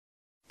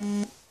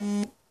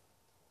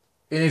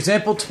In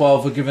example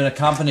 12, we're given a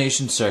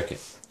combination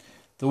circuit.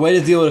 The way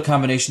to deal with a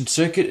combination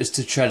circuit is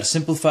to try to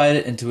simplify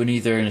it into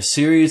either in a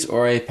series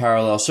or a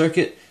parallel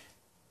circuit.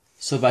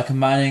 So by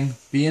combining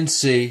B and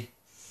C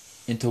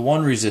into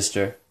one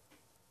resistor,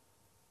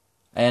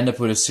 I end up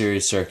with a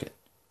series circuit.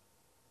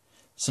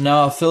 So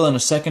now I'll fill in a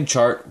second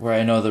chart where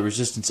I know the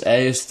resistance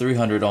A is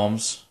 300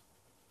 ohms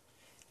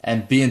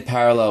and B in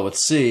parallel with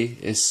C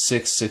is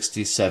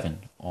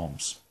 667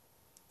 ohms.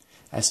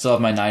 I still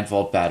have my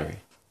 9-volt battery.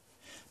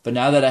 But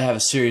now that I have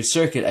a series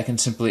circuit, I can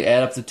simply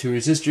add up the two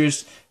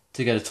resistors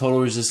to get a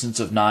total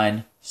resistance of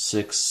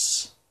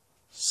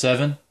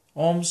 967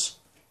 ohms,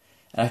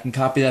 and I can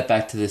copy that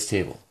back to this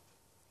table.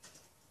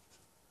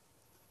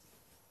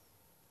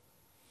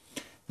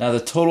 Now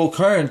the total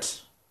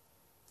current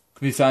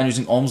can be found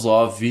using Ohm's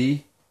law.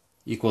 V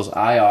equals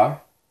IR,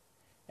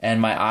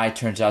 and my I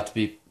turns out to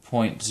be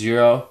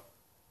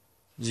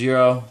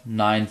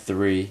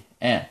 0.0093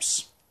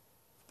 amps.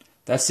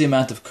 That's the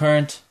amount of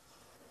current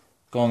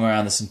going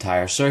around this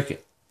entire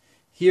circuit.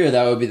 Here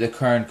that would be the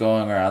current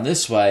going around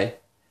this way,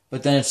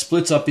 but then it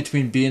splits up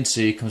between B and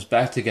C, comes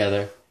back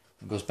together,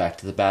 and goes back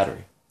to the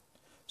battery.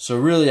 So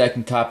really I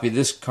can copy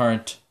this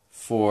current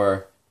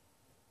for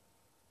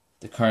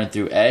the current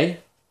through A,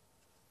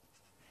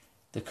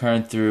 the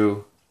current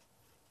through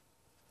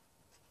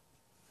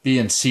B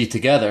and C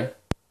together.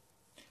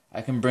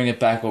 I can bring it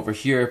back over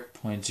here,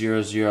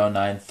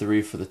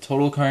 0.0093 for the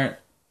total current,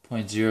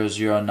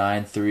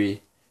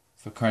 0.0093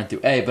 for current through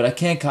A, but I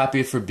can't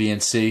copy it for B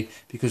and C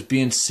because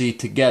B and C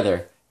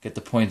together get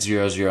the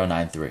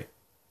 0.0093.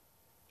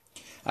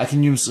 I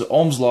can use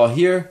Ohm's law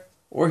here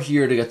or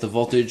here to get the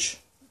voltage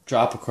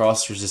drop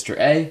across resistor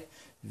A.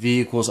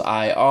 V equals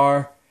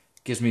IR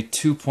gives me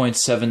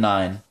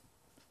 2.79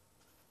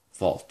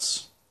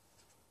 volts.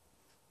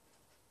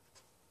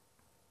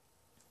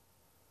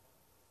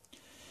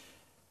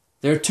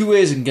 There are two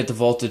ways I can get the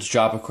voltage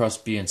drop across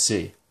B and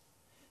C.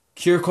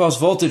 Kirchhoff's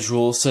voltage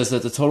rule says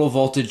that the total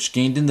voltage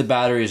gained in the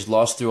battery is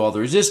lost through all the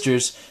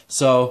resistors,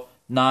 so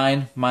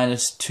 9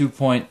 minus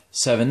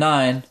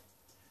 2.79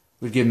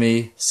 would give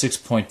me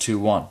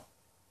 6.21.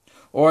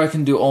 Or I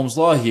can do Ohm's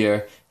law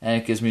here,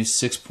 and it gives me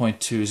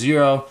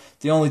 6.20.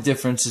 The only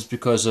difference is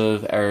because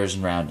of errors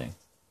in rounding.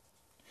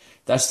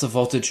 That's the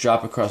voltage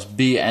drop across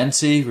B and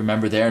C.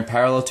 Remember, they're in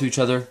parallel to each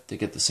other. They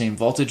get the same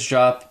voltage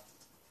drop.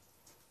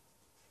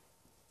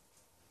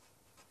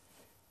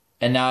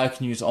 And now I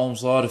can use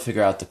Ohm's law to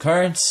figure out the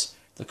currents.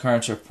 The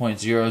currents are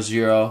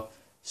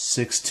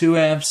 0.0062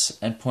 amps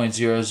and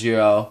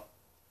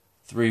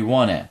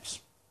 0.0031 amps.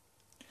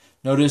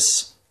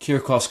 Notice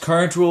Kirchhoff's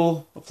current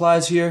rule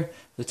applies here.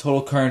 The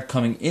total current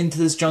coming into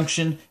this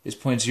junction is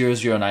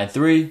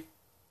 0.0093,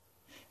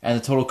 and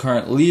the total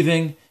current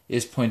leaving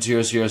is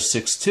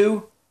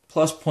 0.0062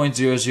 plus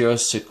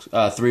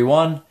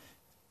 0.0031,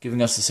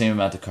 giving us the same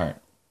amount of current.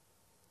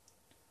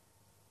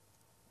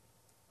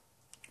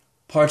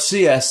 Part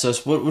C asks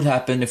us what would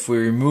happen if we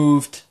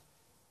removed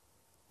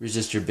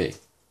resistor B.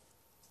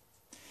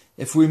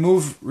 If we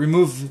remove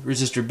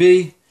resistor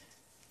B,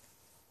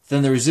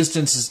 then the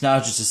resistance is now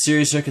just a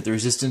series circuit. The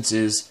resistance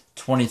is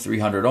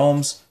 2300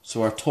 ohms,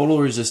 so our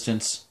total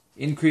resistance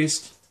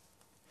increased,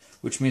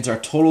 which means our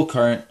total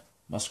current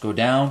must go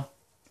down,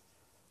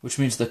 which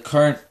means the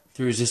current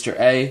through resistor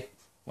A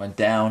went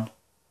down,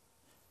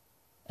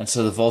 and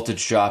so the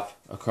voltage drop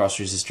across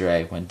resistor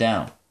A went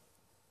down.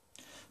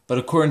 But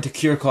according to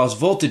Kirchhoff's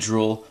voltage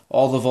rule,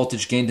 all the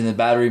voltage gained in the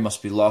battery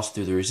must be lost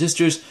through the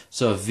resistors,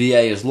 so if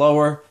VA is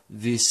lower,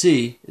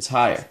 VC is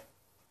higher.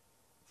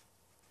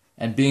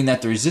 And being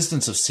that the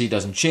resistance of C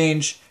doesn't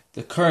change,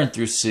 the current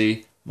through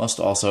C must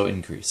also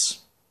increase.